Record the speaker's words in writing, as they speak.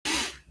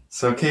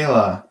So,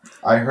 Kayla,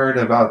 I heard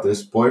about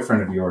this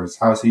boyfriend of yours.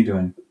 How's he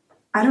doing?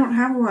 I don't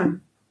have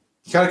one.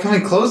 You gotta come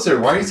in closer.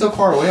 Why are you so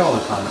far away all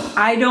the time?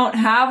 I don't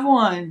have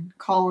one,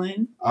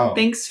 Colin. Oh.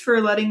 Thanks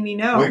for letting me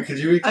know. Wait, could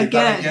you repeat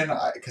that again?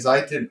 Because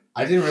I didn't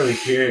really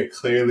hear it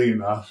clearly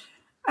enough.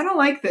 I don't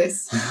like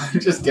this. I'm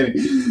just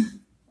kidding.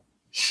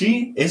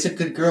 She is a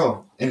good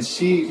girl, and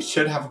she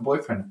should have a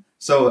boyfriend.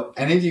 So,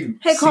 any of you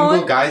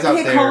single guys out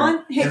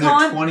there in their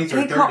 20s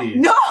or 30s.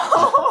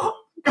 No!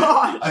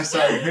 God. I'm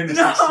sorry, you're into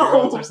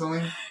 6-year-olds or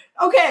something?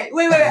 Okay,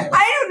 wait.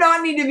 I do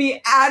not need to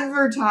be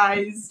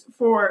advertised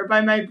for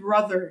by my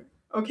brother,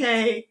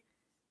 okay?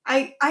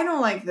 I don't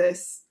like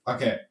this.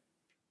 Okay.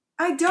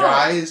 I don't.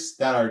 Guys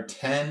that are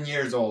 10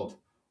 years old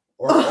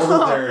or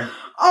older.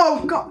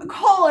 Oh, God,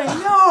 Colin,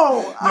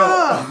 no.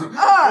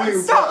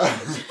 Wait, stop.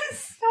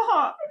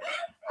 Stop.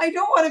 I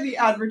don't want to be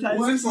advertised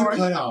When's for. the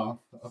cutoff?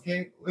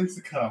 Okay? When's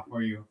the cutoff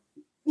for you?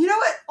 You know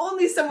what?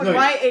 Only someone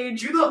my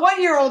age,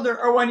 1 year older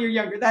or 1 year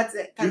younger. That's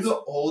it. Do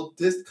the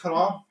oldest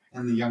cutoff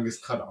and the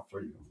youngest cutoff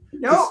for you.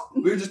 No.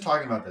 We were just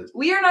talking about this.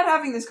 We are not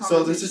having this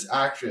conversation. So there's this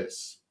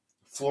actress,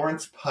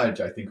 Florence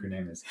Pudge, I think her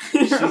name is.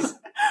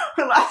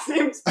 Her last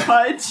name's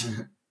Pudge.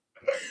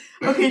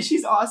 Okay,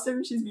 she's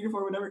awesome. She's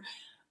beautiful or whatever.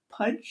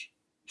 Pudge?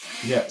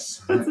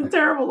 Yes. That's a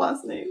terrible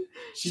last name.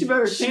 She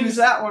better change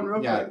that one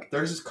real quick.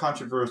 There's this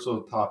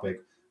controversial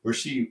topic where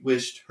she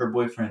wished her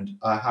boyfriend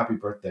a happy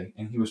birthday,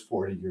 and he was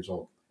 40 years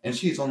old. And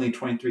she's only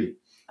 23.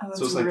 Oh, that's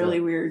so it's like really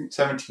a weird.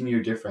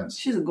 17-year difference.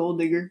 She's a gold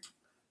digger.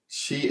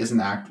 She is an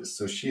actress,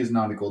 so she is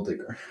not a gold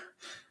digger.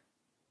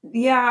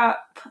 Yeah,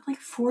 but like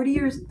 40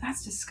 years,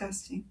 that's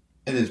disgusting.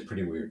 It is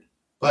pretty weird.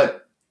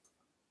 But,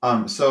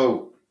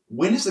 so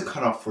when is the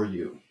cutoff for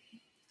you?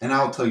 And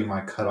I'll tell you my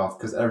cutoff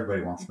because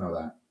everybody wants to know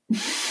that.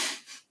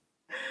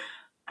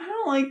 I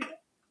don't like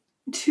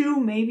 2,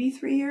 maybe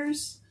 3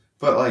 years.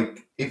 But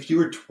like, if you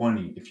were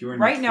 20, if you were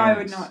in right your now, 20s, I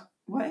would not.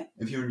 What?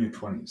 If you were in your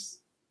 20s.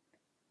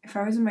 If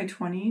I was in my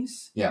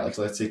 20s? Yeah, like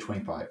let's say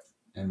 25.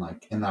 And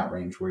like in that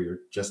range where you're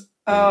just...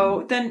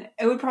 Oh, then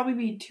it would probably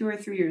be 2 or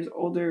 3 years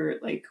older,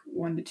 like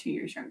 1 to 2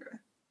 years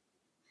younger.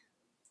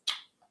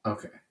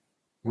 Okay.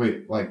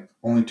 Wait, like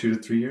only 2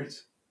 to 3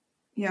 years?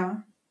 Yeah.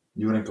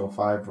 You wouldn't go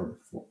 5 or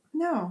 4?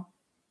 No.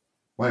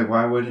 Wait,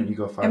 why wouldn't you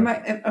go 5?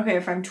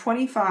 If I'm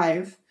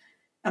 25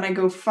 and I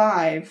go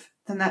 5,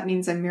 then that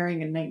means I'm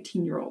marrying a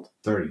 19-year-old.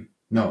 30.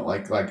 No,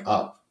 like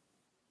up.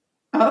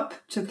 Up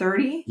to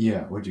 30?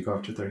 Yeah, would you go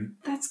up to 30?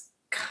 That's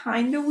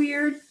kind of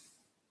weird.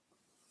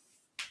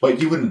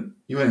 But you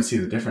wouldn't see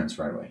the difference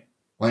right away.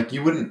 Like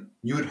you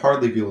would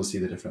hardly be able to see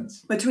the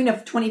difference. Between a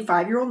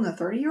 25-year-old and a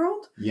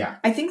 30-year-old? Yeah.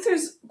 I think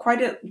there's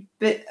quite a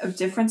bit of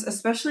difference,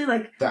 especially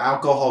like... The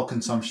alcohol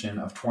consumption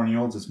of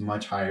 20-year-olds is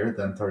much higher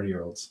than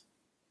 30-year-olds.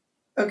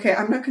 Okay,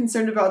 I'm not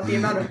concerned about the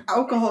amount of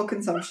alcohol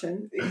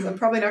consumption because I'm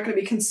probably not going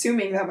to be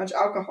consuming that much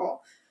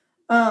alcohol.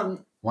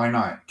 Why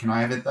not? Can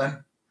I have it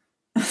then?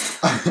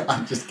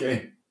 I'm just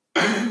kidding.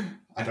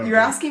 You're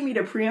asking me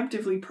to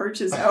preemptively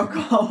purchase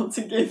alcohol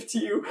to give to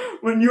you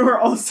when you are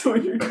also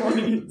in your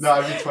 20s. No,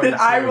 I'd be 22. Then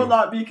I will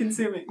not be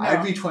consuming. No.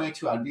 I'd be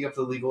 22. I'd be of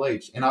the legal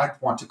age. And I'd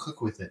want to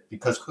cook with it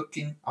because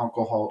cooking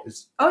alcohol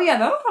is... Oh, yeah,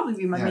 that'll probably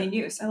be my main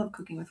use. I love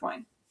cooking with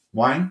wine.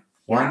 Wine?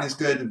 Wine is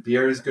good.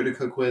 Beer is good to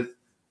cook with.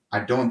 I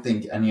don't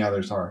think any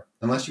others are.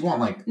 Unless you want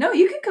like... No,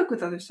 you can cook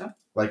with other stuff.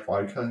 Like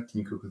vodka? Can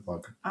you cook with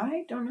vodka?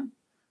 I don't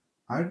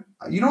know.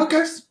 You know what,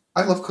 guys?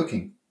 I love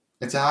cooking.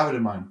 It's a habit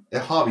of mine. A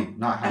hobby,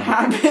 not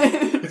habit. A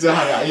habit. It's a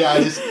habit. Yeah,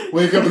 I just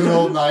wake up in the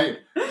middle of the night,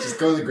 just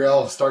go to the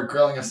grill, start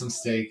grilling us some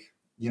steak,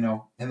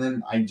 and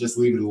then I just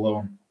leave it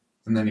alone.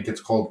 And then it gets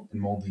cold and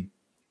moldy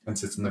and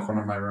sits in the corner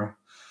of my room.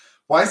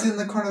 Why is it in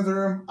the corner of the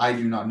room? I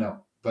do not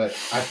know. But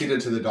I feed it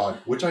to the dog,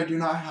 which I do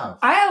not have.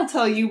 I'll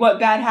tell you what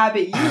bad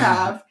habit you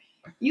have.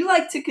 You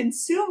like to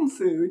consume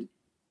food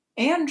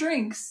and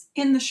drinks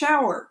in the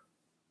shower.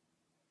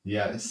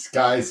 Yes,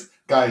 guys,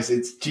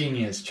 it's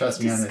genius.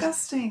 Trust me on this.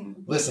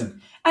 Disgusting.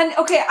 Listen. And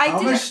okay,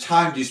 how much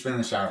time do you spend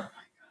in the shower?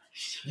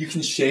 You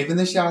can shave in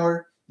the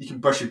shower. You can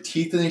brush your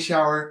teeth in the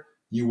shower.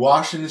 You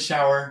wash in the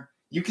shower.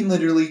 You can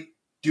literally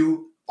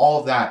do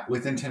all of that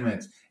within 10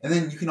 minutes. And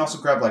then you can also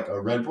grab like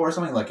a Red Bull or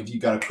something. Like if you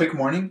got a quick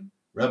morning,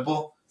 Red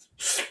Bull,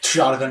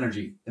 shot of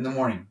energy in the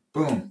morning.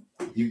 Boom.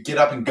 You get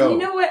up and go.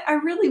 And you know what? I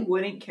really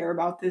wouldn't care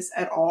about this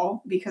at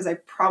all because I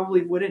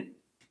probably wouldn't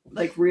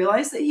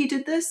realize that he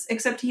did this,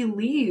 except he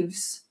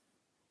leaves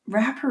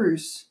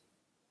wrappers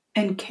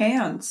and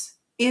cans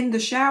in the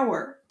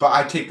shower. But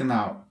I take them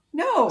out.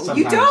 No, sometimes.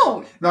 You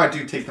don't. No, I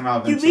do take them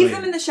out eventually. You leave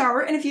them in the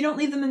shower, and if you don't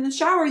leave them in the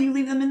shower, you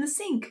leave them in the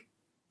sink.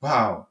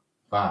 Wow.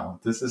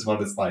 This is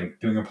what it's like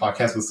doing a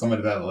podcast with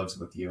somebody that lives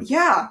with you.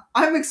 Yeah,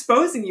 I'm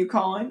exposing you,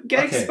 Colin.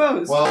 Get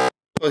exposed. Well, I'll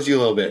expose you a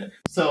little bit.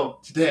 So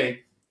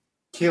today,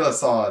 Kayla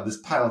saw this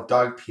pile of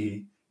dog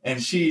pee,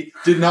 and she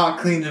did not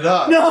clean it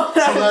up. No, she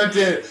left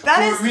it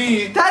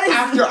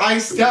after I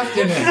stepped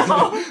in it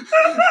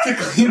to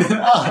clean it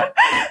up.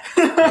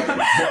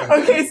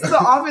 Okay, so the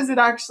opposite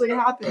actually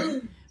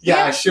happened.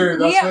 Yeah, sure,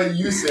 that's what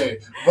you say.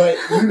 But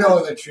you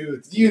know the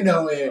truth. You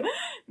know it.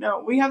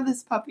 No, we have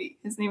this puppy.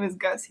 His name is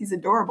Gus. He's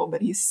adorable,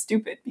 but he's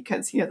stupid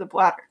because he has a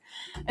bladder.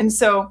 And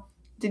so,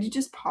 did you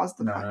just pause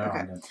the No, podcast? no,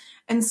 Okay. no.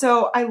 And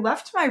so I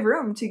left my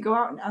room to go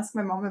out and ask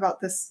my mom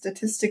about this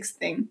statistics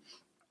thing.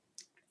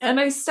 And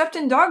I stepped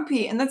in dog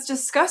pee, and that's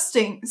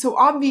disgusting. So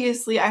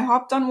obviously, I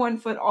hopped on one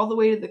foot all the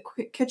way to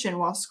the kitchen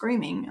while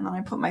screaming, and then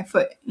I put my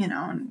foot,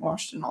 and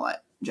washed and all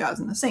that jazz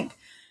in the sink.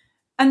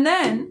 And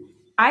then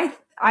I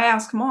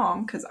asked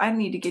Mom, because I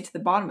need to get to the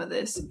bottom of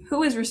this,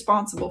 who is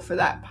responsible for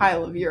that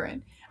pile of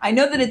urine? I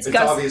know that it's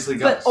Gus, obviously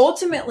Gus. but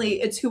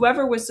ultimately, it's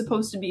whoever was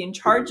supposed to be in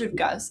charge of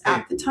Gus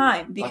at the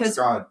time. Because That's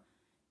God.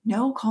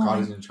 no, God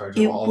Colin, is in charge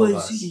of it all was of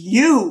us.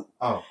 you.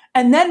 Oh.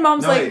 And then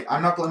Mom's No, like, wait,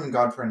 I'm not blaming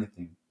God for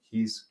anything.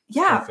 He's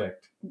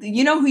perfect.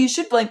 You know who you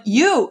should blame?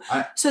 You.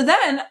 So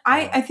then Oh.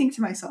 I think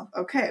to myself,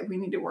 okay, we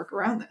need to work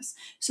around this.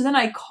 So then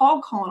I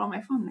call Colin on my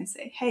phone and I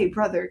say, hey,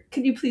 brother,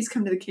 could you please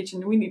come to the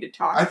kitchen? We need to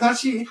talk. I thought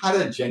she had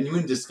a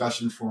genuine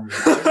discussion for me.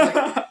 I was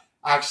like,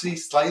 actually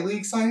slightly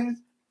excited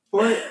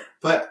for it,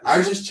 but I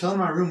was just chilling in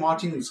my room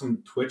watching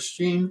some Twitch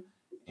stream.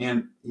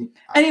 And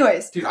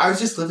anyways, dude, I was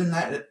just living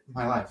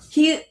my life.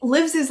 He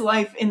lives his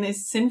life in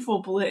this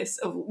sinful bliss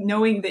of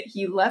knowing that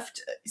he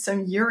left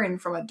some urine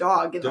from a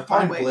dog in the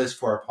hallway. Define bliss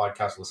for our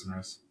podcast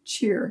listeners.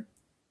 Cheer.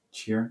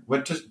 Cheer?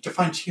 What? Just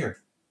define cheer.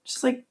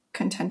 Just like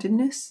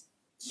contentedness.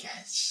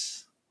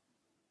 Yes.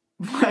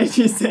 Why'd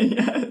you say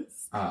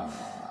yes?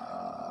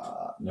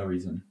 No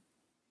reason.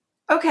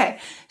 Okay,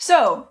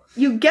 so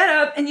you get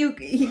up and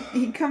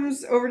he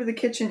comes over to the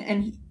kitchen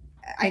and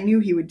I knew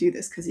he would do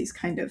this because he's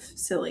kind of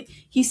silly.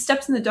 He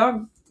steps in the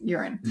dog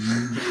urine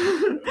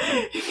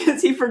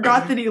because he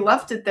forgot that he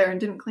left it there and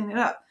didn't clean it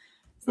up.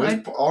 So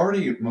it was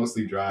already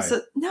mostly dry.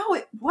 So no,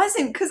 it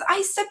wasn't because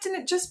I stepped in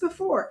it just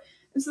before.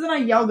 And so then I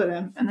yelled at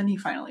him and then he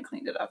finally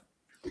cleaned it up.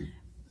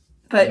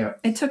 But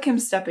It took him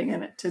stepping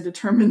in it to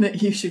determine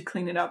that you should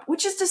clean it up,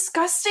 which is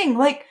disgusting.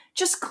 Like,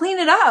 just clean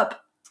it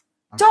up.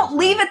 Don't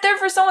leave it there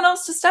for someone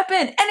else to step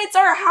in. And it's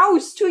our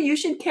house, too. You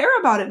should care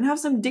about it and have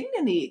some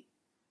dignity.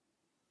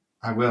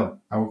 I will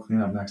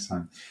clean up next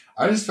time.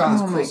 I just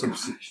found this cool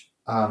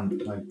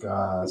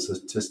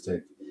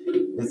statistic.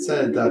 It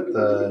said that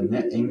the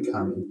net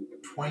income in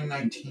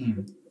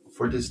 2019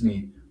 for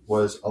Disney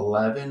was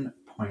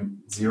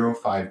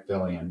 $11.05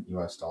 billion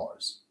US.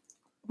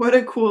 What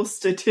a cool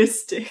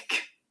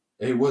statistic.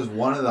 It was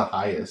one of the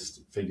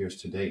highest figures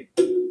to date,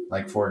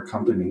 like for a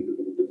company.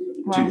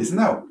 Wow. Dude, isn't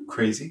that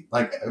crazy?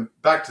 Like,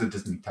 back to the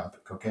Disney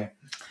topic, okay?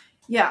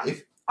 Yeah.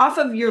 Off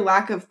of your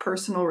lack of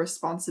personal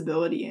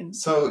responsibility. And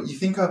so you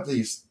think of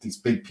these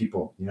big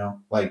people,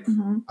 like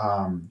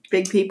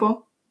big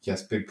people?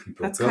 Yes, big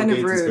people. That's Bill kind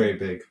Gates of rude. is very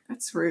big.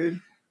 That's rude.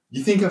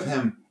 You think of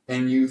him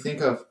and you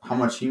think of how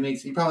much he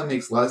makes. He probably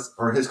makes less,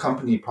 or his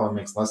company probably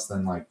makes less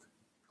than like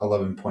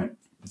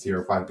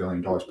 $11.05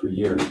 billion per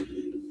year.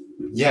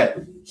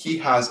 Yet he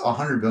has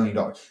 $100 billion.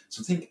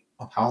 So think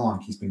of how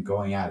long he's been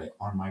going at it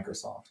on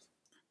Microsoft.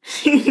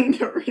 You need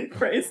to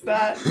rephrase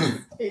that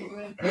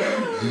statement.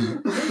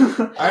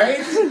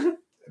 Alright?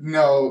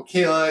 No,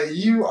 Kayla,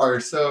 you are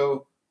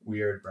so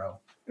weird, bro.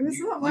 It's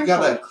not my You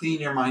gotta fault. clean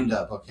your mind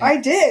up, okay? I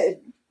did.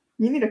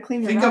 You need to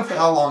clean your Think mouth of up.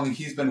 how long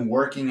he's been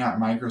working at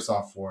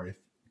Microsoft for. If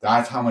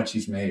that's how much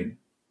he's made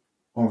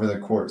over the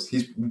course.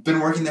 He's been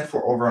working there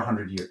for over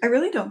 100 years. I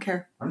really don't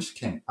care. I'm just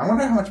kidding. I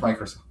wonder how much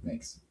Microsoft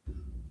makes.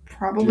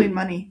 Probably Dude.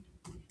 money.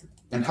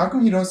 And how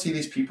come you don't see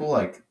these people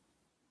like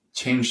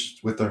change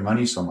with their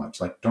money so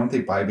much? Like, don't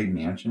they buy big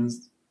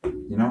mansions?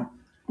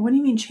 What do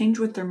you mean change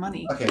with their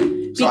money?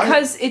 Okay. So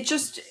Because it's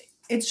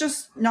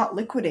just not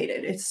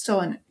liquidated. It's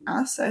still an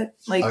asset.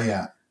 Like, oh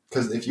yeah,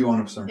 because if you own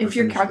a certain if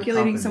you're percentage of the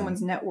calculating company-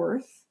 someone's net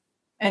worth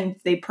and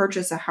they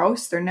purchase a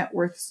house, their net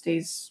worth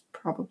stays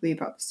probably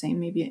about the same.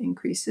 Maybe it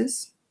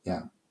increases.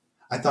 Yeah.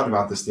 I thought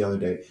about this the other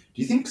day.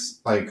 Do you think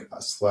like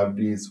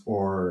celebrities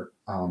or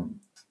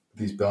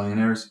these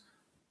billionaires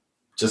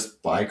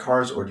just buy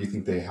cars, or do you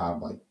think they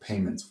have like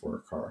payments for a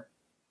car?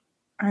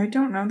 I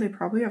don't know. They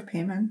probably have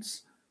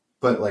payments.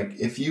 But like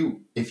if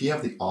you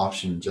have the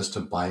option just to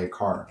buy a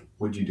car,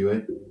 would you do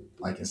it?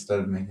 Like instead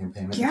of making a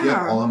payment? Yeah. If you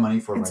have all the money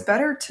for It's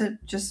better to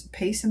just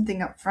pay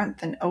something up front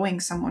than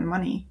owing someone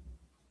money.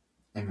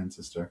 Amen,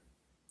 sister.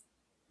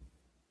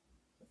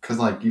 Because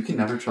like you can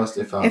never trust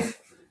if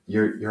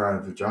you're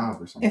out of a job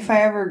or something. If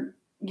I ever,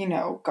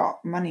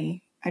 got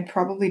money, I'd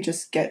probably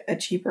just get a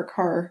cheaper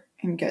car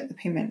and get the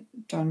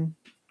payment done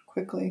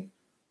quickly.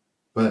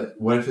 But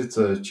what if it's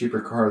a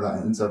cheaper car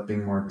that ends up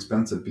being more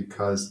expensive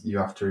because you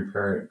have to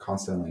repair it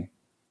constantly?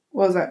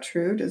 Well, is that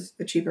true? Does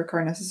a cheaper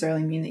car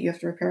necessarily mean that you have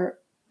to repair it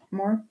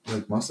more?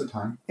 Like most of the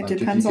time. It like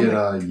depends if you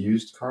on get a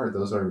used car,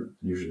 those are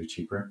usually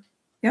cheaper.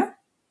 Yeah.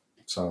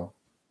 So.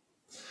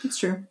 It's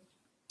true.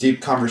 Deep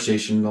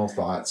conversational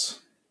thoughts.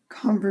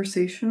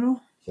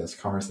 Conversational? Yes,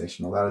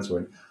 conversational. That is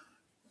word.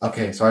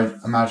 Okay, so I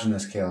imagine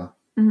this, Kayla.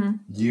 Mm-hmm.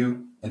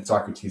 You and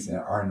Socrates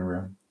are in a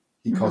room.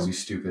 He calls you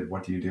stupid.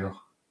 What do you do?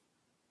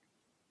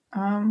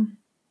 I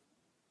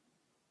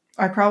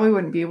probably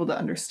wouldn't be able to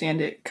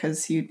understand it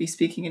because he would be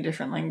speaking a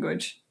different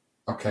language.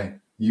 Okay.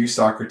 You,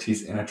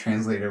 Socrates, and a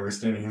translator were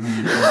standing in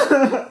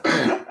the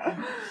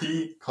room.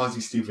 He calls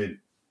you stupid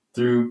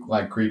through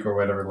like Greek or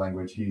whatever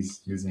language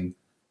he's using.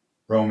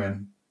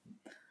 Roman.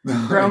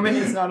 Roman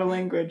is not a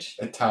language.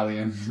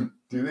 Italian.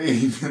 Do they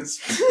even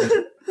speak?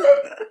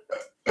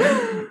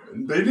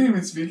 They didn't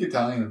even speak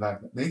Italian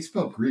back then. They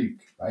spoke Greek,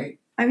 right?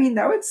 I mean,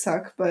 that would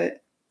suck,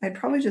 but I'd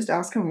probably just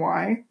ask him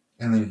why.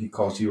 And then he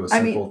calls you a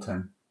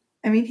simpleton.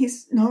 I mean,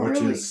 he's not which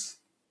really. Is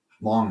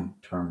long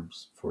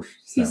terms for simp.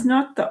 He's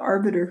not the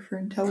arbiter for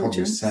intelligence. Called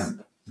you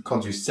simp. He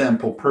called you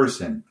simple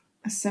person.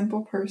 A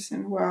simple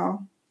person.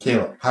 Wow.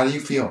 Kayla, how do you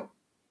feel?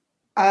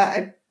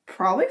 I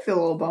probably feel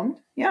a little bummed.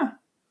 Yeah.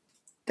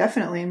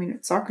 Definitely. I mean,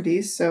 it's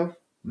Socrates, so.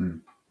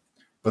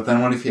 But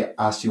then what if he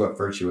asked you what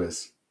virtue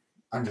is?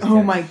 I'm just Oh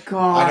kidding. my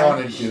god. I don't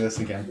want to do this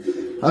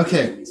again.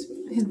 Okay.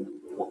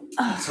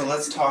 So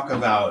let's talk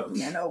about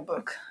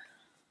notebook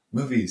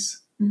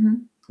movies. Mm-hmm.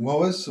 What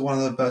was one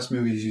of the best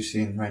movies you've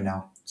seen right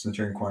now since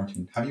you're in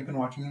quarantine? Have you been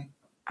watching it?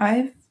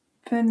 I've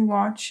been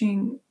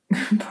watching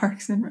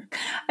Parks and Rec.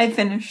 I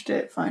finished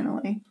it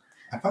finally.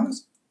 I found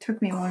this took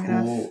me long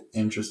enough.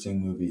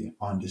 Interesting movie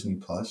on Disney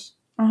Plus.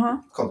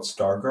 Called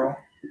Stargirl.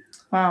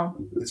 Wow.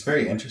 It's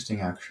very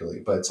interesting actually,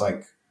 but it's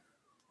like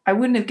I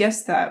wouldn't have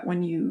guessed that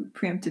when you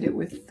preempted it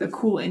with the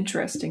cool,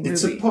 interesting movie.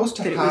 It's supposed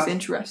to that have... it was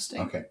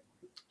interesting. Okay.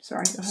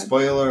 Sorry, go ahead.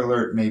 Spoiler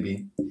alert,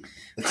 maybe.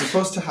 It's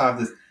supposed to have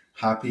this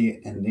happy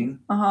ending.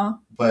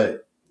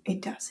 But...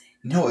 It doesn't.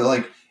 No,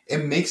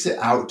 it makes it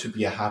out to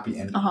be a happy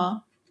ending.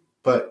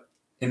 But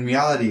in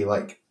reality,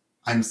 like,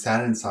 I'm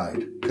sad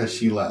inside because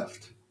she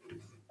left.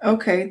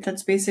 Okay,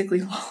 that's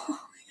basically La La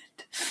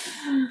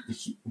Land.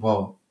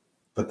 Well,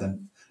 but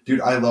then...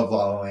 Dude, I love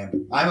La La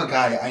Land. I'm a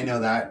guy, I know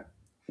that.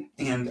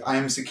 And I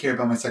am secure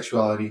about my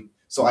sexuality,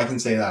 so I can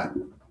say that.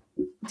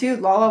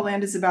 Dude, La La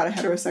Land is about a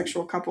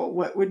heterosexual couple.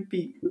 What would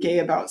be gay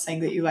about saying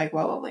that you like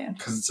La La Land?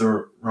 Because it's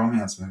a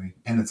romance movie,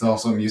 and it's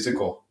also a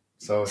musical.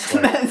 So it's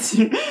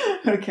like...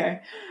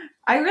 Okay.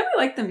 I really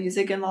like the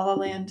music in La La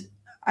Land.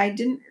 I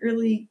didn't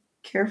really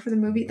care for the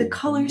movie. The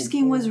color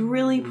scheme was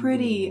really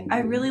pretty. I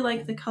really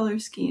like the color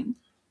scheme.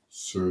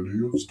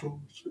 City of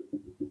Stars.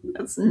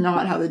 That's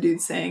not how the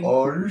dude's saying.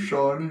 Are you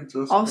shining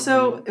just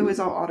Also, it was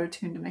all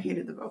auto-tuned and I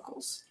hated the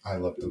vocals. I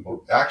loved the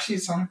vocals. Actually,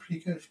 it sounded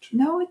pretty good.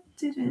 No, it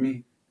didn't.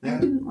 Me. Yeah. I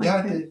didn't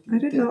like it. I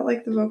did not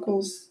like the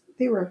vocals.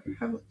 They were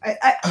heavily...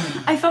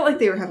 I felt like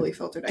they were heavily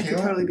filtered. I could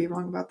totally be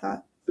wrong about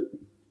that.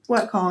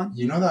 What, Colin?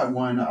 You know that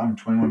one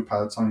 21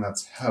 Pilot song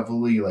that's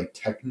heavily like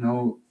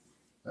techno,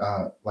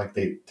 like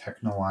they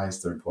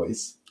technoized their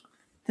voice?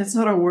 That's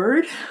not a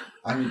word?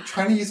 I'm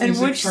trying to use and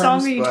music which terms,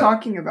 song are you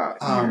talking about?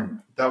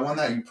 That one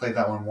that you played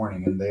that one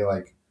morning, and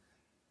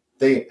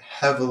they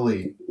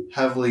heavily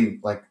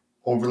like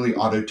overly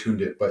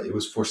auto-tuned it, but it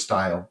was for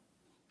style.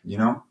 You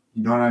know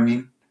what I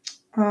mean?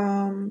 Do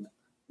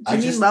you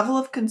mean Level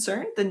of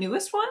Concern, the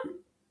newest one?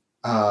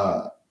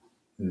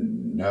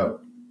 No.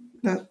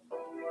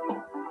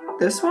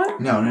 This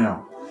one?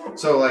 No.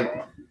 So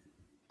like,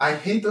 I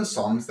hate those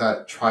songs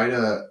that try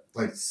to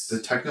like the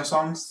techno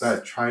songs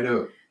that try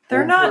to.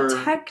 They're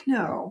not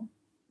techno.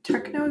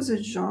 Techno is a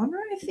genre,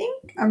 I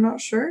think. I'm not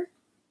sure.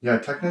 Yeah,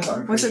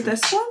 techno. Was it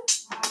this one?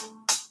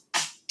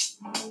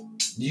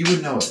 You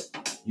would know it.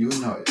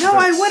 No,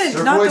 I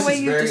wouldn't. Not the way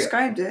you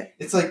described it.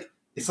 It's like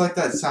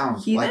that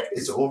sound. Heathens? Like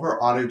it's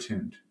over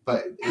auto-tuned,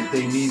 but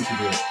they need to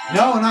do it.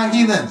 No, not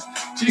Heathens.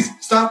 Jeez,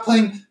 stop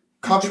playing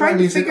copyright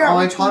music on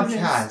my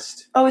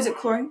podcast. Oh, is it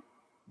Chlorine?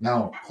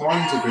 No,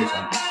 Chlorine's a great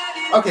song.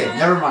 Okay,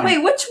 never mind.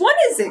 Wait, which one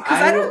is it?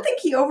 Because I don't think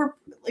he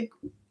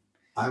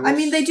I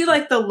mean, they do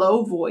like the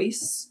low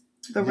voice,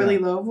 really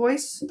low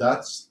voice.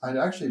 I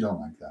actually don't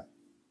like that.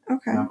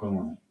 Okay. Not gonna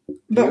lie.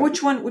 But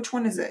which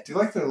one is it? Do you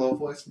like their low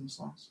voice in the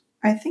songs?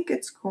 I think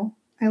it's cool.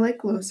 I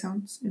like low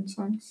sounds in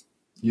songs.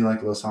 You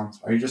like low songs?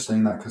 Are you just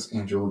saying that because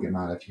Andrew will get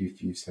mad at you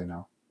if you say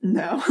no?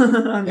 No.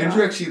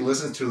 Andrew actually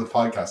listens to the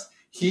podcast.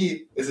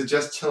 He is a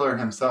just chiller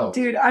himself.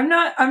 Dude, I'm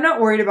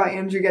not worried about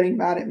Andrew getting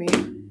mad at me.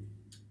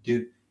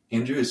 Dude,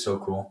 Andrew is so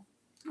cool.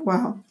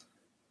 Wow.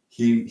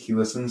 He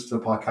listens to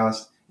the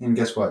podcast, and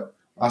guess what?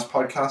 Last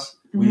podcast,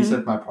 when you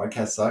said my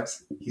podcast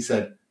sucks, he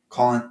said,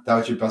 Colin, that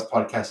was your best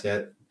podcast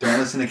yet. Don't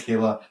listen to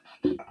Kayla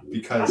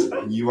because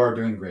you are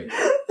doing great.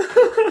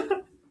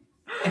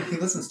 And he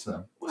listens to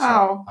them.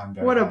 Wow. So I'm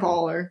very what a happy.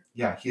 baller.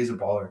 Yeah, he is a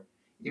baller.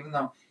 Even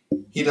though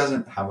he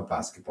doesn't have a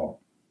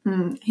basketball.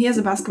 He has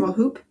a basketball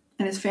hoop,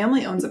 and his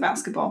family owns a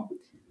basketball.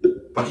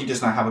 But he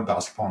does not have a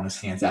basketball in his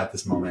hands at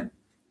this moment.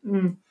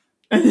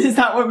 Is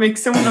that what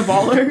makes someone a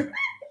baller?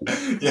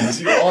 Yes,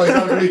 you always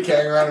have to be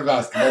carrying around a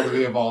basketball to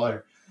be a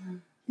baller.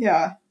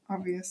 Yeah,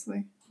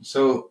 obviously.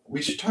 So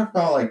we should talk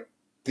about like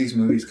these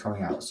movies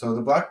coming out. So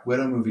the Black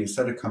Widow movie is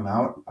set to come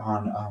out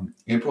on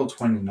April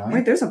 29th.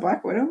 Wait, there's a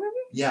Black Widow movie?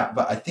 Yeah,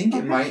 but I think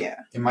it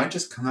might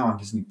just come out on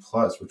Disney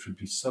Plus, which would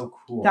be so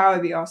cool. That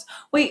would be awesome.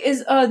 Wait,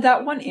 is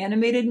that one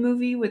animated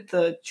movie with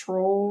the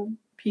troll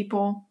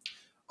people?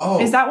 Oh,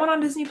 Is that one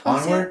on Disney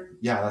Plus? Onward?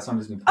 Yeah, that's on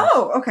Disney Plus.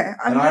 Oh, okay.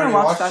 I'm and I gonna already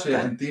watch watched that it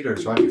then. in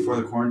theaters right before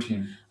the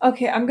quarantine.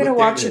 Okay, I'm gonna With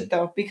watch David. it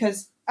though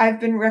because I've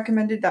been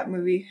recommended that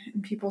movie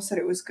and people said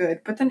it was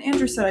good. But then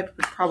Andrew said I would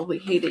probably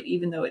hate it,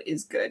 even though it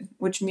is good,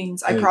 which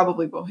means I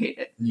probably will hate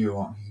it. You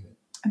won't hate it.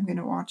 I'm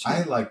gonna watch it.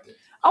 I liked it.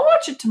 I'll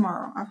watch it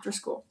tomorrow after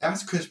school.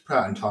 That's Chris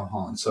Pratt and Tom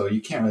Holland, so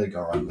you can't really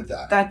go wrong with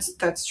that.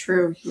 That's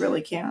true. You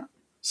really can't.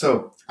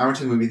 So I went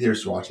to the movie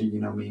theaters to watch it. You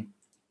know me,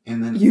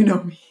 and then You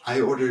know me.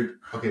 I ordered.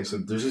 Okay, so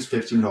there's this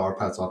 $15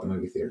 pretzel at the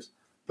movie theaters,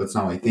 but it's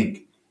not what I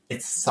think.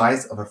 It's the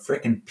size of a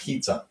freaking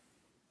pizza,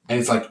 and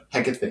it's like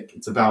hecka thick.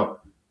 It's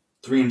about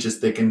 3 inches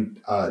thick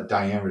in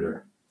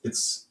diameter.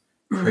 It's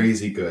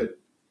crazy good,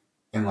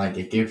 and like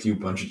it gives you a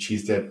bunch of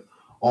cheese dip.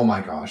 Oh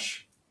my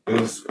gosh,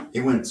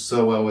 it went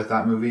so well with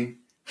that movie.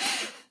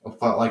 I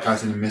felt like I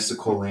was in a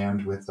mystical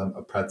land with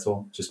a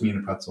pretzel, just me and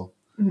a pretzel,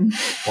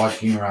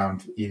 walking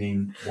around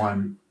eating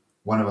one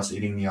of us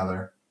eating the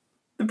other.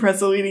 The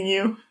pretzel eating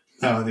you.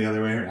 No, the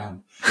other way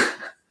around.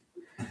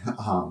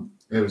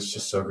 It was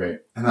just so great,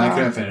 and then I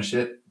couldn't finish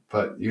it.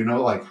 But you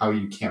know, like how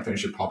you can't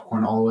finish your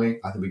popcorn all the way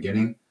at the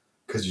beginning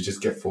because you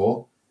just get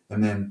full,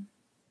 and then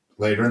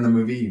later in the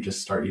movie you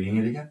just start eating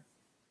it again.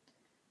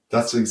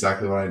 That's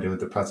exactly what I did with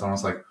the pretzel. And I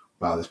was like,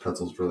 "Wow, this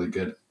pretzel's really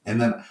good." And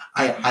then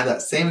I had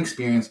that same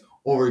experience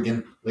over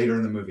again later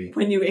in the movie.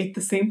 When you ate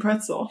the same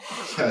pretzel.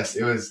 Yes,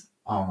 it was.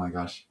 Oh my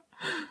gosh,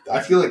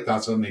 I feel like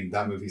that's what made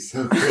that movie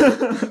so good.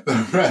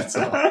 The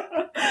pretzel.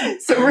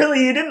 So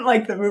really, you didn't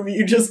like the movie.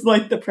 You just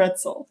liked the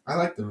pretzel. I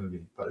like the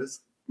movie, but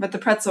it's. But the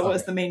pretzel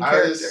was the main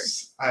character.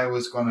 I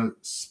was going to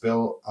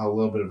spill a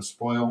little bit of a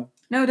spoil.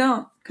 No,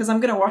 don't, because I'm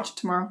going to watch it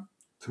tomorrow.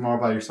 Tomorrow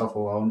by yourself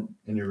alone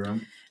in your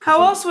room.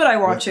 How else would I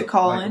watch it,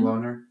 Colin? Like a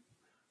loner?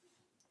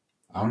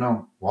 I don't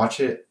know. Watch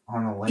it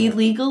on a lane.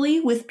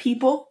 Illegally with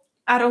people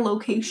at a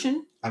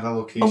location? At a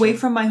location? Away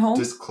from my home?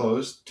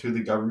 Disclosed to the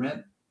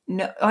government?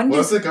 No,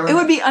 the government? It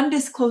would be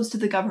undisclosed to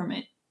the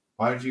government.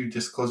 Why did you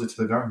disclose it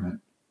to the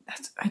government?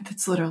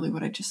 That's literally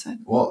what I just said.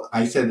 Well,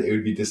 I said it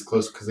would be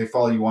disclosed because they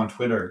follow you on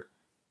Twitter.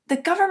 The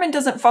government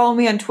doesn't follow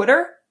me on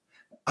Twitter.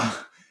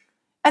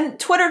 And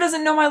Twitter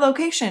doesn't know my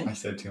location. I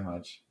said too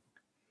much.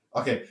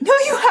 Okay. No,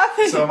 you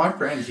haven't. So my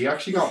friend, he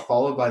actually got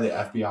followed by the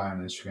FBI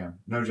on Instagram.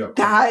 No joke.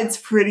 That's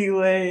pretty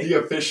lit. The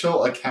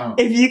official account.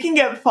 If you can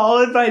get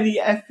followed by the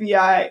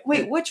FBI.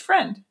 Wait, which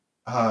friend?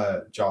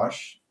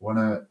 Josh, one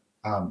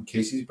of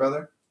Casey's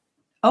brother.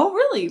 Oh,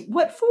 really?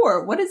 What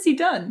for? What has he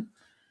done?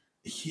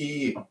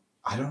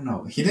 I don't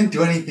know. He didn't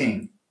do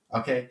anything.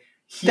 Okay.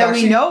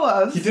 We know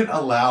of. He didn't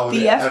allow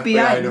the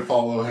FBI to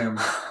follow him,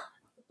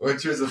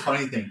 which was a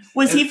funny thing.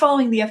 Was he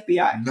following the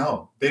FBI?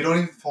 No, they don't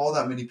even follow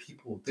that many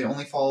people. They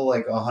only follow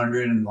like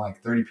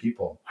 130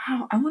 people.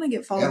 Wow, I want to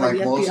get followed and by the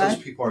FBI. most of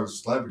those people are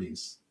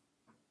celebrities.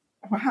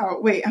 Wow,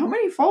 wait, how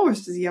many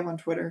followers does he have on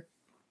Twitter?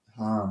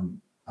 I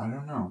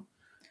don't know,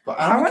 but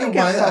I don't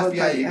know why the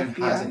FBI even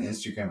has an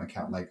Instagram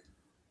account. Like,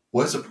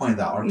 what's the point of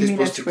that? Aren't they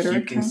supposed to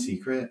keep things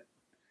secret?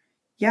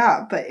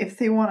 Yeah, but if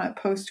they want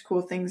to post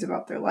cool things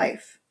about their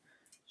life.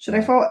 Should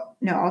I follow?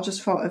 No, I'll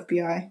just follow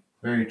FBI.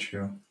 Very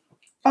true.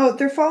 Oh,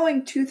 they're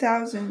following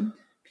 2,000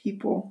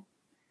 people.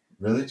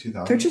 Really?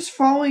 2,000? They're just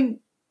following...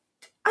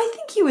 I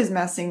think he was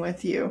messing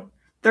with you.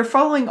 They're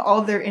following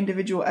all their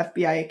individual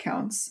FBI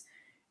accounts.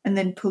 And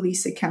then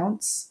police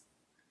accounts.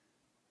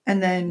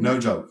 And then... No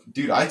joke.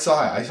 Dude, I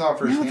saw it. I saw it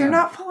firsthand. No, they're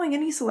not following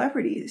any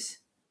celebrities.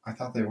 I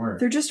thought they were.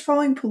 They're just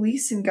following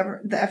police and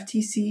the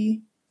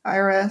FTC,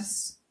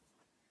 IRS...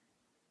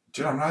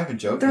 Dude, I'm not even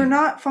joking. They're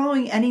not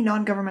following any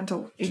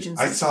non-governmental agencies.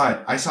 I saw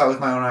it. I saw it with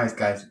my own eyes,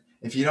 guys.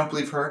 If you don't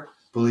believe her,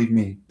 believe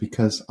me,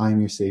 because I'm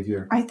your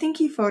savior. I think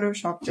he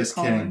photoshopped Just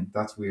kidding.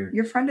 That's weird.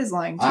 Your friend is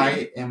lying to you.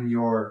 I am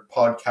your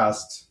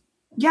podcast.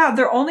 Yeah,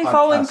 they're only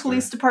following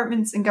police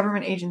departments and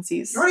government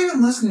agencies. You aren't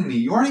even listening to me.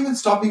 You aren't even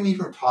stopping me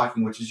from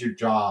talking, which is your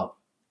job.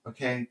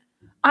 Okay?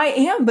 I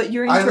am, but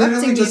you're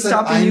interrupting me, stopping you from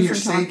talking. I'm your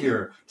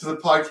savior to the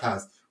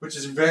podcast, which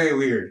is very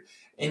weird.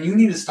 And you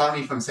need to stop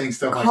me from saying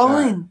stuff like that.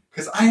 Colin.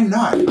 Because I'm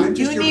not. I'm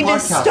just your podcaster. You need to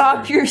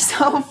stop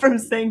yourself from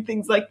saying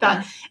things like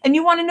that. And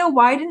you want to know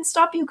why I didn't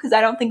stop you? Because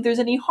I don't think there's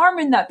any harm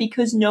in that.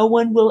 Because no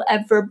one will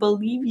ever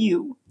believe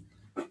you.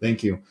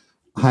 Thank you.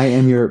 I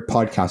am your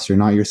podcaster,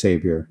 not your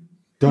savior.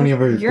 Don't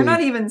ever... You're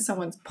not even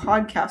someone's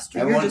podcaster.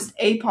 You're just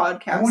a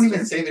podcaster. I won't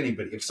even save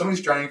anybody. If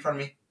somebody's drowning in front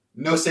of me,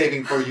 no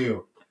saving for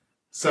you.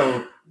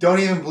 So don't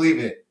even believe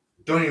it.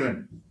 Don't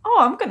even. Oh,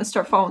 I'm going to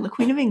start following the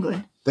Queen of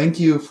England.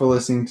 Thank you for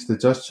listening to the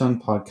Just Chun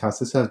podcast.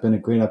 This has been a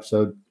great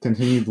episode.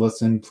 Continue to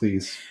listen,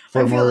 please.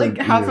 I feel like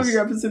half of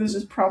your episode is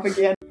just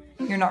propaganda.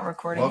 You're not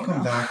recording.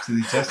 Welcome back to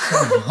the Just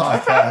Chun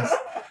podcast.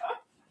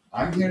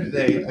 I'm here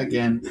today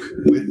again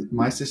with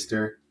my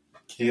sister,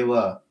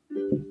 Kayla.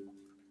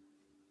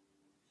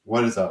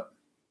 What is up?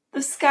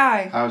 The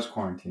sky. How's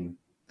quarantine?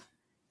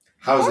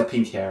 How's the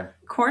pink hair?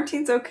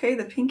 Quarantine's okay.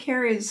 The pink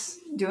hair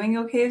is doing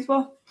okay as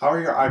well. How are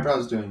your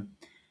eyebrows doing?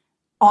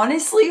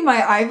 Honestly,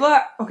 my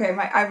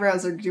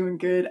eyebrows are doing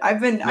good. I've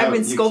been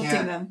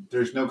sculpting them.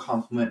 There's no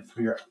compliment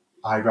for your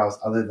eyebrows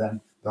other than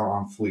they're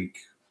on fleek.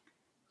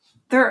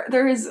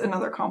 There is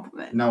another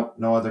compliment. No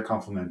other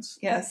compliments.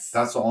 Yes.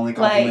 That's the only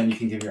compliment Like, you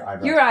can give your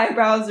eyebrows. Your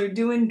eyebrows are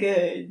doing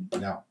good.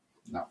 No.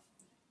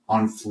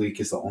 On fleek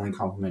is the only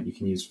compliment you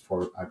can use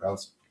for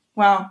eyebrows.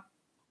 Wow.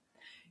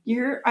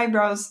 Your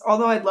eyebrows,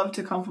 although I'd love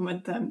to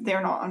compliment them,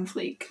 they're not on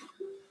fleek.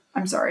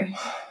 I'm sorry.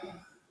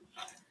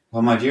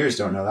 Well, my viewers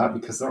don't know that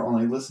because they're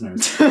only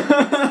listeners.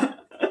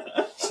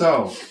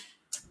 So,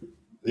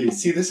 you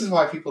see, this is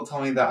why people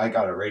tell me that I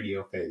got a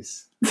radio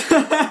face.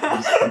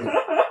 That's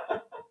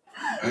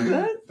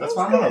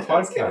why I'm on a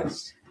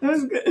podcast. That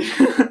was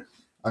good.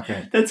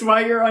 Okay. That's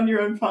why you're on your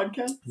own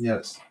podcast?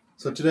 Yes.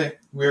 So today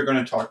we are going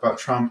to talk about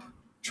Trump,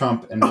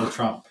 and more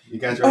Trump. You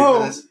guys ready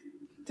for this?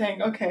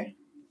 Dang, okay.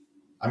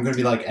 I'm going to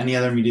be like any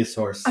other media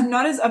source. I'm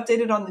not as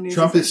updated on the news.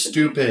 Trump is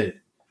stupid.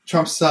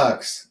 Trump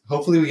sucks.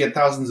 Hopefully we get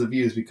thousands of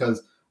views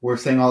because we're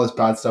saying all this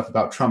bad stuff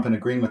about Trump and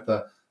agreeing with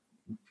the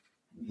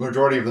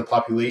majority of the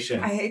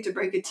population. I hate to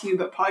break it to you,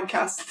 but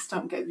podcasts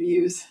don't get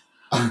views.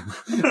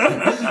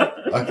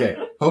 Okay.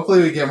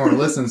 Hopefully we get more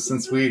listens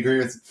since we agree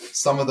with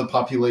some of the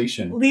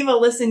population. Leave a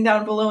listen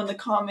down below in the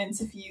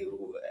comments if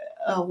you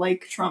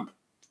like Trump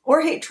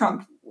or hate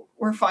Trump.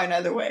 We're fine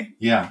either way.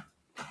 Yeah.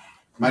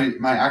 My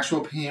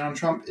actual opinion on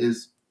Trump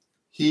is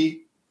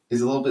he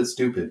is a little bit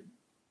stupid.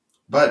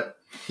 But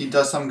he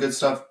does some good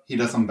stuff. He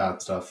does some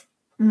bad stuff.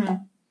 Mm-hmm.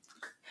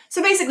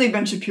 So basically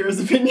Ben Shapiro's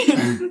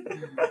opinion.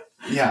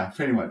 Yeah,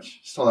 pretty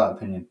much. Stole that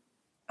opinion.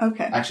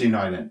 Okay. Actually, no,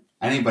 I didn't.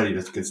 Anybody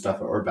does good stuff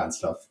or bad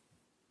stuff.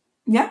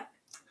 Yeah.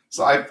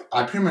 So I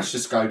pretty much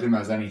described him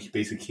as any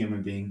basic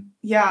human being.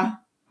 Yeah.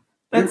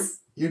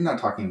 You're not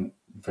talking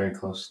very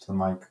close to the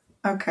mic.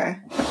 Okay.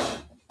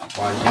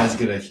 Wow, you guys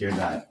get to hear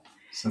that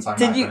since I'm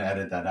not going to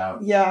edit that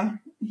out. Yeah.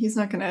 He's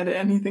not going to edit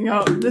anything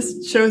out.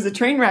 This shows a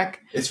train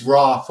wreck. It's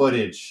raw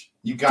footage.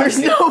 You guys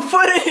There's no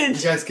footage.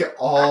 You guys get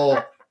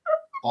all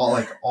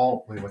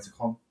wait, what's it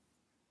called?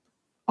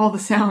 All the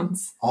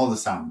sounds. All the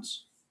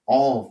sounds.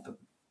 All of them.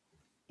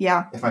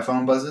 Yeah. If my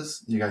phone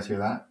buzzes, you guys hear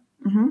that?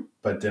 Mm-hmm.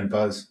 But it didn't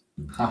buzz.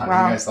 Wow. You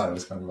guys thought it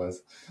was going to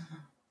buzz.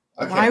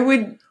 Okay. Why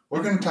would...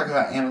 We're going to talk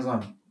about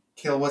Amazon.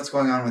 Kayla, what's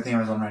going on with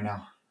Amazon right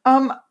now?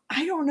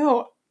 I don't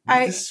know.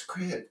 The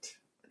script.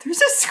 There's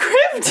a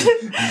script.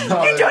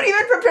 No, you don't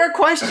even prepare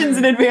questions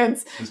in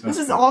advance. This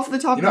is off the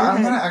top of your head.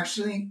 I'm going to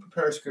actually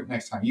prepare a script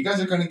next time. You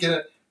guys are going to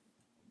get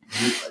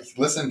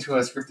listen to a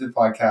scripted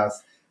podcast,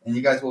 and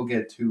you guys will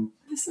get to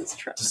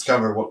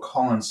discover what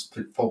Colin's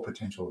full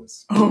potential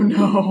is. Oh,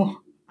 no.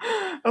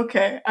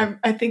 Okay.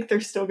 I think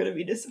they're still going to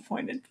be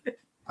disappointed.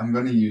 I'm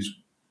going to use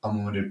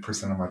unlimited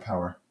 % of my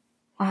power.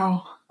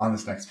 Wow. On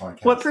this next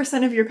podcast. What %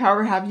 of your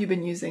power have you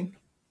been using?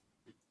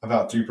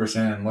 About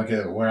 3%, and look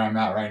at where I'm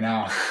at right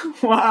now.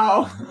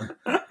 Wow.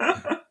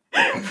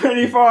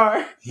 Pretty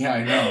far. Yeah,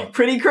 I know.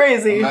 Pretty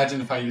crazy. Imagine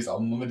if I use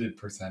unlimited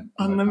 %.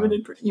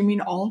 Unlimited? You mean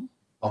all?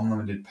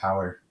 Unlimited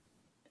power.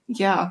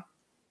 Yeah.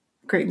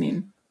 Great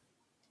meme.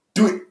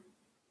 Do it!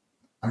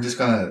 I'm just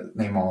going to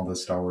name all the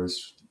Star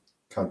Wars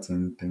cuts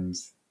and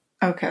things.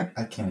 Okay.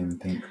 I can't even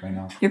think right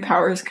now. Your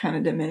power is kind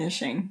of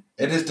diminishing.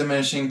 It is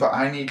diminishing, but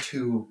I need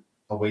to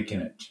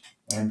awaken it.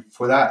 And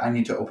for that, I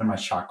need to open my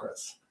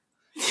chakras.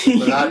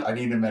 For that, I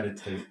need to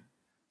meditate.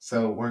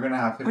 So we're going to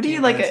have 15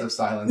 minutes of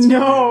silence.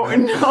 No,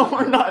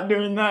 we're not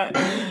doing that.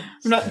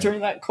 We're not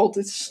doing that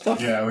cultist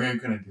stuff. Yeah, we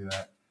ain't going to do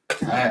that.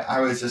 I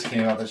was just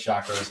kidding about the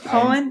chakras.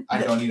 Colin?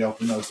 I don't need to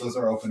open those. Those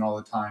are open all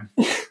the time.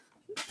 Do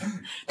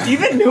you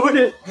even know what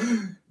it...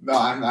 No,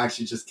 I'm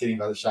actually just kidding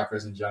about the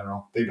chakras in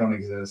general. They don't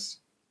exist.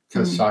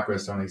 Because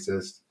chakras don't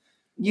exist.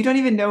 You don't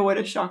even know what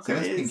a chakra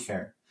is. Pink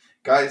hair.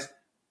 Guys,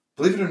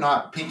 believe it or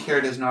not, pink hair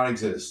does not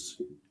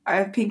exist. I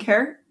have pink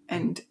hair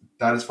and...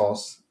 That is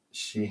false.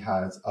 She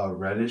has a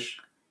reddish,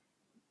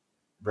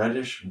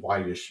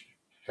 whitish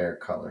hair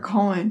color.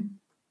 Colin,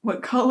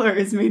 what color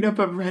is made up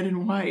of red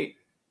and white?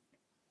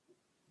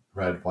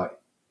 Red, white.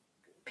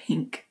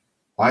 Pink.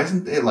 Why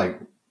isn't it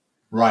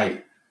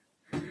right?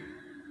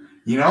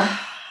 You know?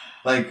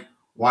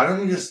 Why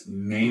don't you just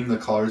name the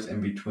colors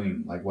in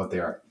between, what they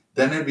are?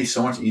 Then it'd be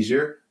so much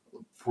easier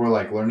for,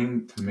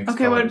 learning to mix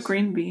colors. Okay, what would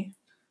green be?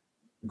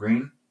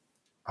 Green?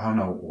 I don't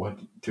know. What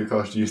 2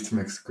 colors do you use to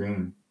mix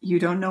green? You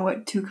don't know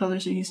what 2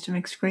 colors are used to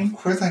mix green? Of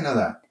course I know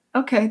that.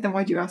 Okay, then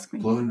why'd you ask me?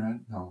 Blue and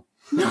red? No.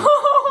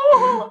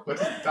 No!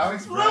 That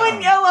makes Blue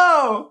and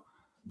yellow!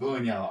 Blue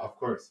and yellow, of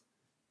course.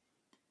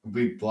 It'd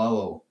be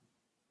blue.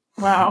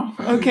 Wow.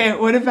 Okay,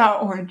 what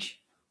about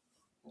orange?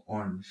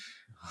 Orange.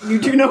 You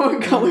do know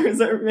what colors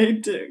are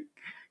made to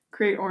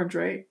create orange,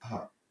 right?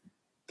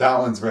 That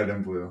one's red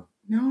and blue.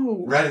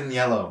 No. Red and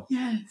yellow.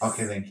 Yes.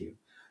 Okay, thank you.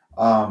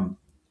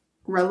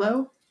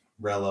 Rello?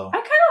 Rello. I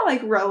kind of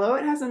like Rello.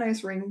 It has a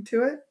nice ring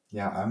to it.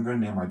 Yeah, I'm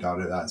going to name my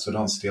daughter that, so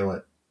don't steal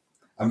it.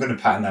 I'm going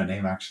to patent that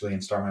name, actually,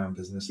 and start my own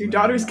business. Your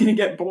daughter's going to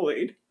get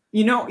bullied.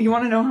 You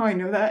want to know how I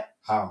know that?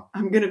 How?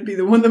 I'm going to be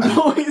the one that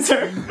bullies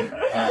her.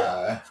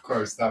 Of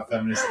course, that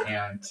feminist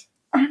aunt.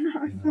 I'm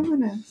not a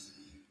feminist.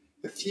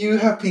 If you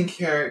have pink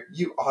hair,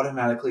 you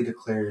automatically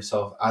declare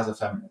yourself as a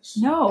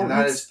feminist. No, and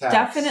that that's is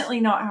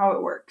definitely not how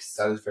it works.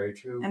 That is very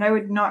true. And I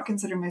would not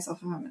consider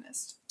myself a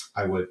feminist.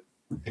 I would.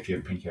 if you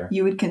have pink hair.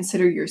 You would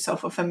consider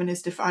yourself a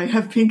feminist if I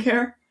have pink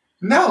hair?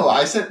 No,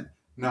 I said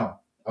no.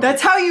 Okay.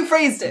 That's how you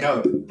phrased it.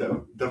 No,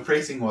 the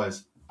phrasing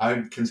was I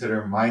would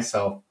consider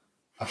myself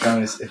a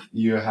feminist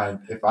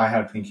if I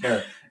had pink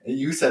hair.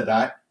 You said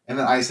that, and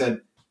then I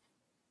said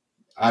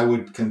I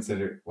would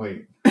consider.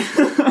 Wait,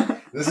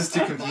 this is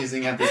too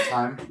confusing at this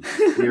time.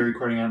 We are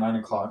recording at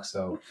 9:00,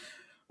 so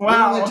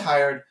Wow. a little bit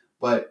tired,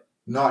 but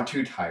not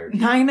too tired.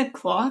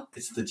 9:00?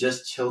 It's the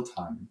just chill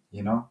time,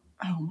 you know.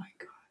 Oh my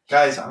god.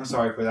 Guys, I'm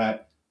sorry for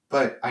that,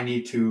 but I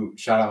need to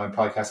shout out my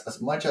podcast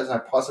as much as I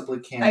possibly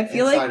can I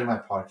feel inside of my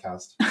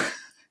podcast.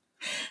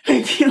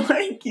 I feel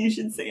like you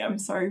should say I'm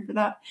sorry for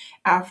that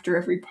after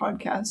every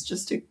podcast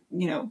just to,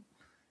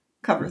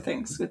 cover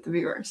things with the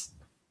viewers.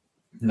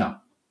 No.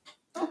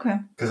 Okay.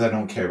 Because I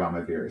don't care about my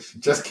viewers.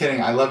 Just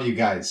kidding. I love you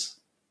guys.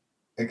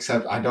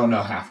 Except I don't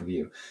know half of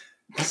you.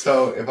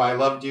 So if I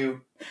loved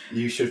you,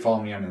 you should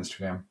follow me on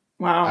Instagram.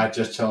 Wow. At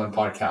Just Chillin'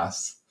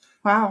 Podcasts.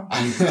 Wow.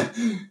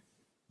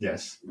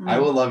 Yes. I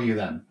will love you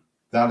then.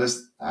 That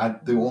is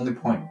the only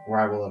point where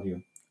I will love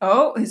you.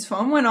 Oh, his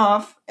phone went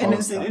off. And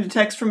is Okay. it a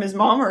text from his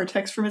mom or a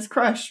text from his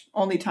crush?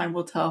 Only time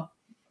will tell.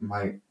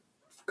 My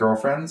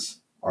girlfriends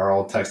are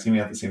all texting me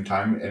at the same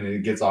time, and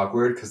it gets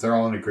awkward because they're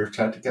all in a group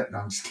chat together. No,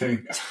 I'm just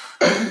kidding.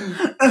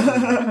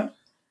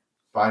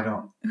 But I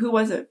don't. Who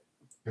was it?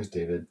 It was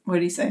David. What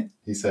did he say?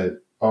 He said,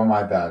 "Oh,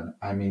 my bad.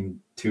 I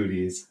mean,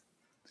 tooties."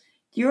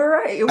 You were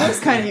right. It was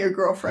kind of your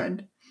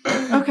girlfriend.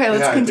 Okay,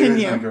 let's yeah, continue.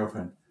 David's my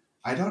girlfriend.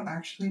 I don't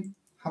actually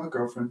have a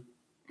girlfriend.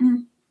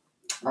 Mm.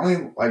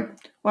 Only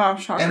Wow,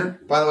 shocker.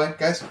 And by the way,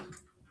 guys,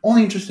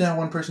 only interested in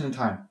one person at a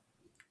time.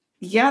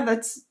 Yeah,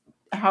 that's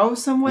how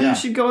someone Yeah.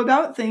 should go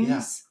about things.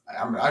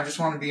 Yeah. I just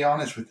want to be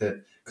honest with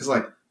it, because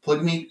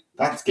polygamy,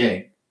 that's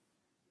gay.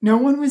 No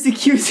one was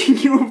accusing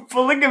you of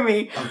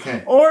polygamy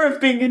Okay. or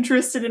of being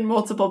interested in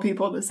multiple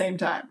people at the same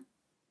time.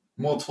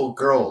 Multiple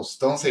girls.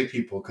 Don't say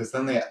people, because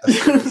then they.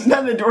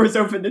 Then the door's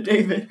open to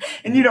David,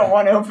 and you don't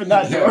want to open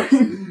that door.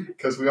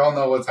 Because we all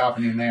know what's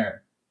happening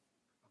there.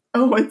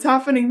 Oh, what's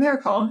happening there,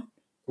 Colin?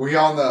 We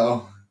all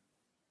know.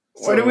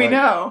 What do we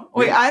know?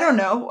 Wait, I don't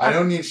know. I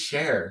don't need to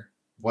share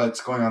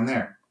what's going on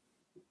there.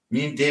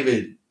 Me and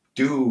David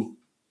do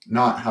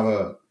not have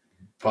a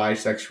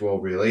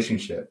bisexual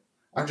relationship.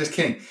 I'm just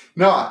kidding.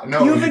 No.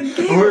 You have a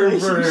gay we're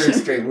relationship. very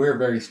straight. We're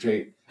very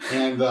straight.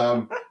 And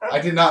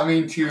I did not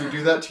mean to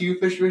do that to you,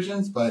 Fish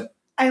Visions, but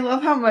I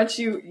love how much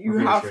you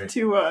Very have straight.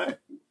 to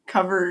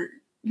cover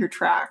your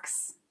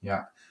tracks.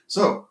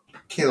 So,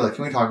 Kayla,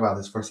 can we talk about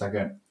this for a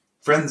second?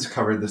 Friends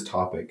covered this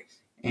topic,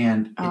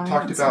 and it I talked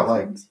haven't about seen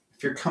Friends.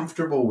 if you're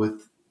comfortable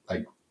with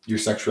your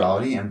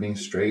sexuality and being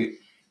straight,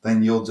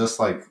 then you'll just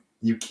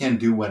you can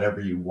do whatever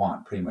you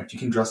want. Pretty much, you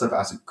can dress up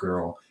as a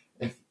girl.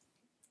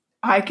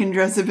 I can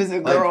dress up as a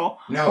girl.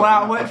 No,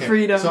 Wow, no, what okay.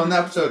 freedom. So in the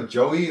episode,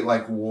 Joey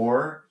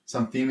wore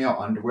some female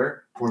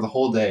underwear for the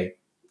whole day,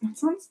 That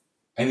sounds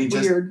and he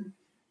just weird.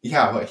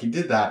 but he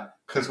did that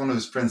because one of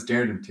his friends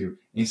dared him to, and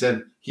he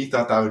said he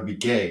thought that would be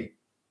gay,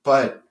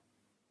 but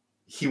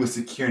he was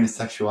secure in his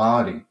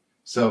sexuality,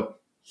 so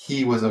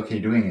he was okay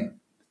doing it.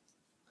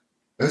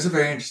 It was a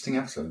very interesting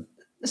episode.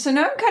 So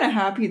now I'm kind of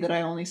happy that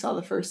I only saw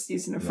the first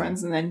season of Yeah.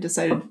 Friends and then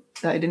decided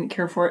that I didn't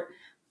care for it.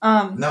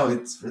 No,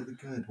 it's really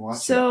good. Watch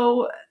it.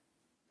 So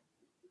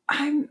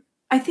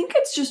I think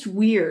it's just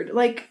weird.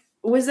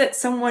 Was it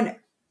someone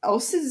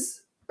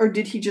else's, or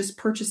did he just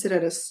purchase it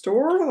at a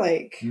store?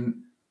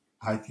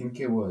 I think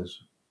it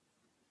was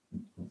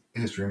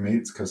his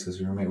roommates, because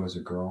his roommate was a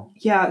girl.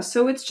 Yeah,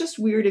 so it's just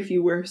weird if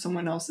you wear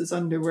someone else's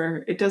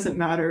underwear. It doesn't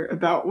matter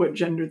about what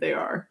gender they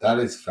are. That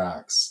is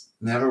facts.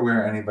 Never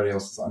wear anybody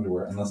else's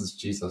underwear unless it's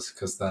Jesus,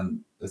 because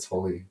then it's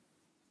holy.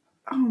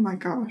 Oh my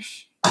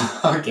gosh.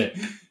 Okay.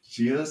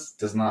 Jesus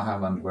does not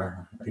have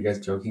underwear. Are you guys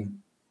joking?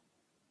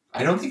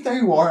 I don't think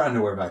they wore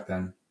underwear back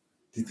then.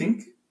 Do you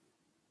think?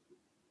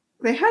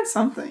 They had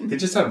something. They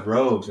just had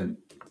robes and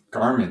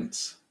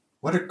garments.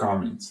 What are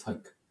garments?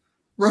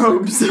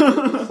 Robes.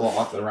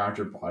 Cloth around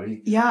your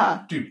body?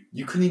 Yeah. Dude,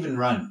 you couldn't even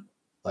run.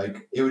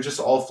 It would just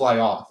all fly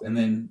off, and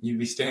then you'd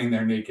be standing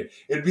there naked.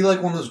 It'd be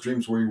like one of those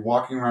dreams where you're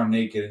walking around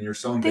naked and you're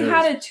so They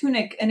embarrassed. had a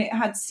tunic and it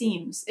had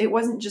seams. It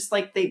wasn't just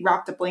like they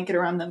wrapped a blanket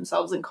around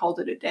themselves and called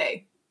it a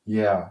day.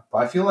 Yeah, but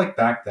I feel like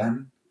back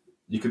then,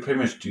 you could pretty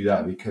much do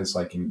that because,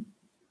 in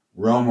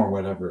Rome or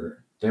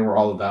whatever, they were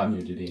all about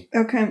nudity.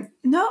 Okay.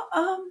 No,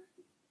 I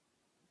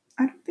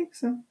don't think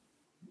so.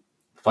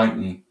 Fight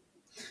me.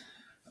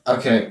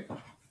 Okay,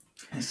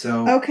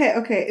 so...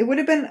 Okay. It would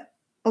have been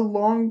a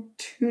long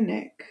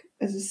tunic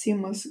as a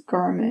seamless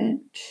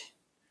garment.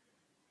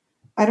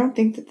 I don't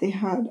think that they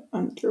had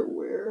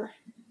underwear.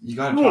 You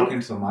gotta Wait. talk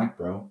into the mic,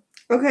 bro.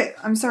 Okay,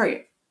 I'm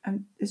sorry.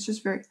 It's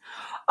just very...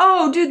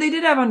 Oh, dude, they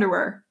did have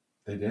underwear.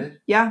 They did?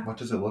 Yeah. What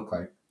does it look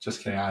like?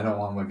 Just kidding, I don't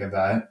want to look at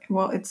that.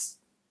 Well, it's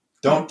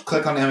Don't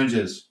click on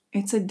images.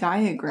 a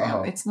diagram.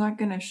 Oh. It's not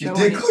going to show You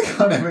did anything. click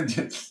on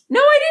images.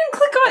 No, I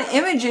didn't click on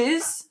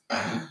images.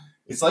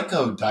 It's like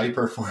a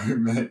diaper for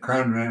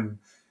grown men.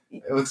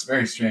 It looks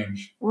very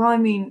strange. Well, I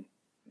mean,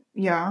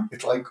 yeah.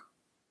 It's like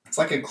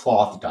a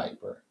cloth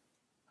diaper.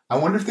 I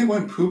wonder if they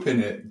went poop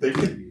in it. They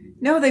could.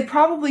 No, they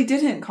probably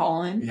didn't,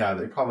 Colin. Yeah,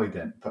 they probably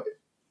didn't. But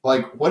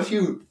like, what if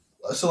you?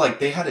 So like,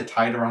 they had it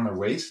tied around their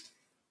waist.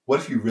 What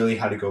if you really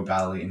had to go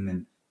badly and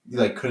then you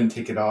like couldn't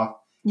take it off?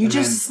 You and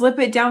just then, slip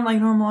it down like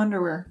normal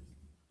underwear.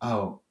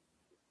 Oh.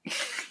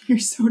 You're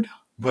so dumb.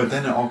 But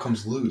then it all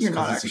comes loose. You're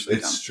not it's actually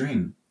dumb.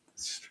 string.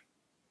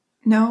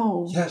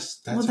 No. Yes.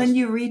 That's well, then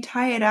you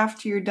retie it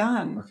after you're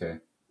done. Okay.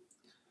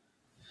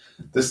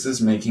 This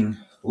is making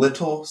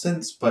little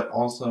sense, but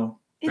also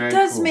it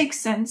does make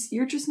sense.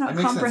 You're just not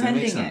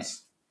comprehending it.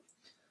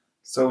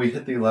 So we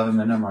hit the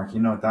 11-minute mark. You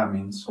know what that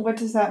means. What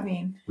does that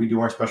mean? We do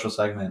our special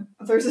segment.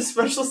 There's a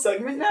special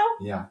segment now?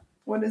 Yeah.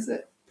 What is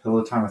it?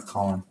 Pillow Time with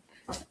Colin.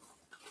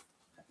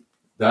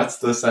 That's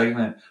the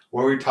segment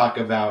where we talk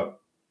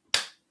about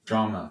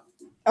drama.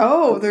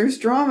 Oh, there's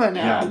drama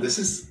now. Yeah, this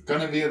is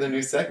going to be the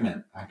new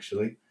segment,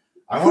 actually.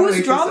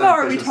 Whose drama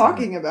are we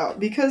talking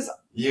about? Because...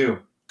 You.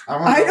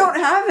 I don't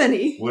have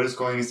any. What is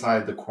going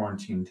inside the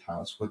quarantined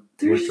house? What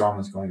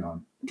drama is going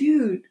on?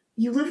 Dude,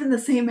 you live in the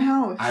same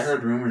house. I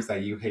heard rumors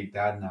that you hate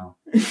dad now.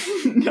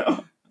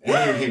 No.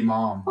 And you hate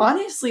mom.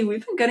 Honestly,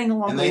 we've been getting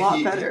along a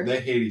lot better.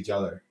 They hate each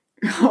other.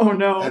 Oh,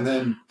 no. And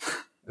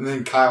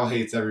then Kyle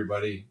hates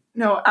everybody.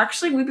 No,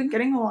 actually, we've been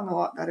getting along a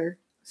lot better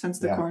since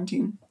the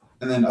quarantine.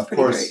 And then, of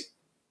course,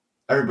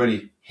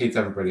 everybody hates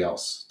everybody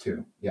else,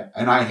 too. Yeah.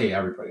 And I hate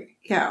everybody.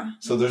 Yeah.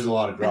 So there's a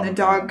lot of drama. And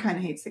the dog kind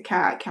of hates the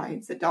cat. Cat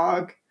hates the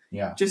dog.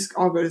 Yeah. Just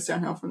all goes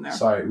downhill from there.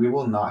 Sorry, we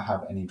will not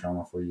have any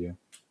drama for you.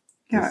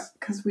 Yeah,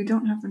 because we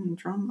don't have any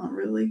drama,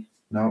 really.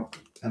 Nope.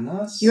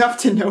 Unless... You have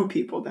to know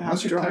people to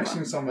have drama. Unless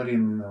you're texting somebody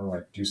and they'll,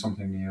 like, do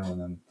something to you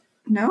and then...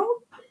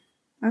 No.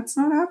 That's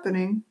not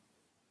happening.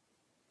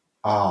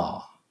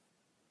 Ah.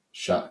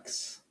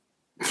 Shucks.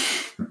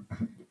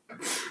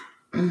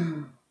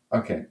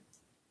 Okay.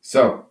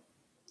 So,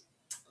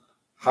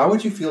 how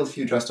would you feel if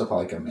you dressed up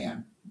like a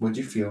man? Would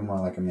you feel more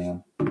like a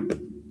man?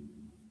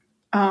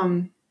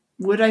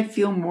 Would I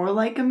feel more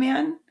like a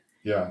man?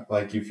 Yeah,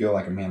 like you feel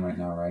like a man right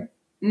now, right?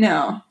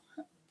 No.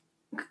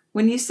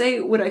 When you say,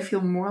 would I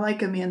feel more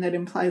like a man, that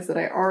implies that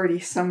I already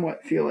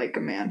somewhat feel like a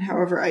man.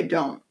 However, I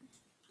don't.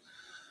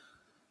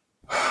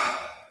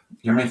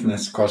 You're making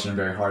this question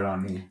very hard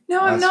on me.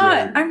 No, I'm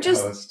not. I'm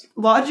just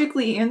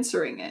logically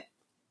answering it.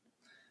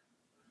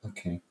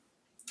 Okay.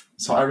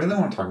 So I really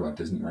want to talk about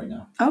Disney right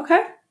now.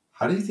 Okay.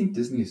 How do you think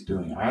Disney is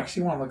doing? I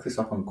actually want to look this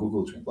up on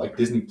Google Trends. Like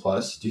Disney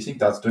Plus, do you think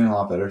that's doing a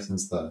lot better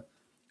since the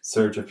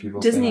surge of people?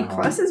 Disney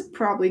Plus is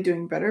probably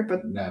doing better,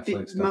 but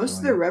Netflix most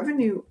of their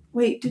revenue...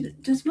 Wait,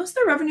 does most of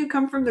their revenue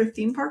come from their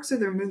theme parks or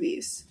their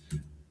movies?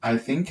 I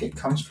think it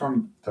comes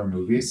from their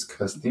movies,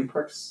 because theme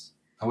parks...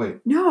 Oh, wait.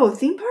 No,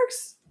 theme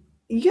parks...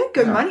 You get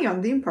good money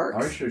on theme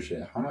parks. Oh, sure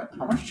shit. How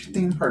much do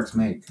theme parks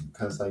make?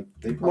 Because, like,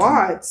 they probably...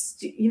 Lots.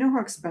 You know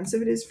how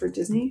expensive it is for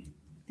Disney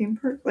theme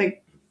park?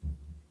 Like...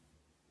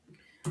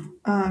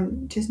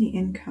 Disney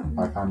income.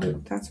 I found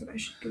it. That's what I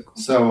should Google.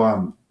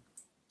 So,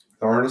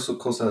 the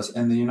article says,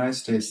 in the United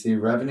States, the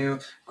revenue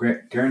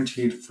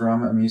guaranteed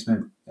from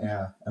amusement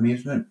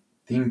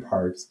theme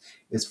parks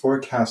is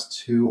forecast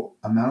to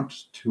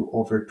amount to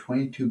over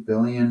 $22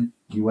 billion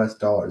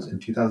in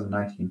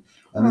 2019,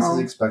 and this is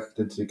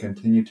expected to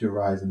continue to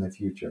rise in the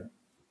future.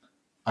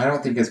 I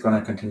don't think it's going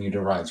to continue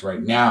to rise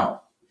right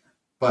now,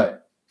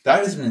 but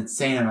that is an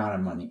insane amount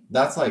of money.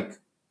 That's like...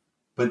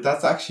 But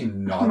that's actually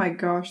not... Oh my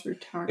gosh, they're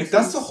taxes. If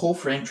that's the whole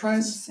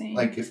franchise,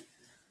 like if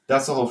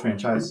that's the whole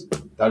franchise,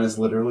 that is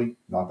literally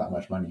not that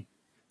much money.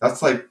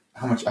 That's like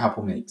how much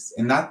Apple makes.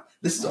 And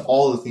this is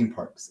all the theme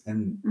parks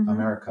in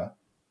America.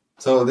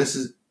 So this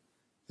is...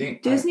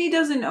 Disney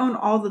doesn't own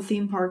all the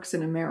theme parks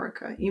in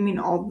America. You mean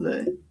all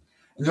the...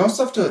 And you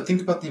also have to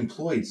think about the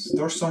employees.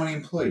 There are so many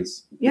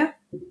employees. Yeah.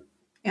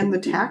 And the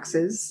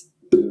taxes.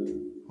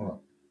 Hold on.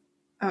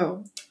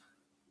 Oh,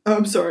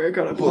 I'm sorry. I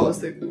gotta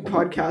pause the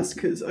podcast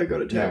because I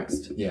got a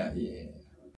text. Yeah.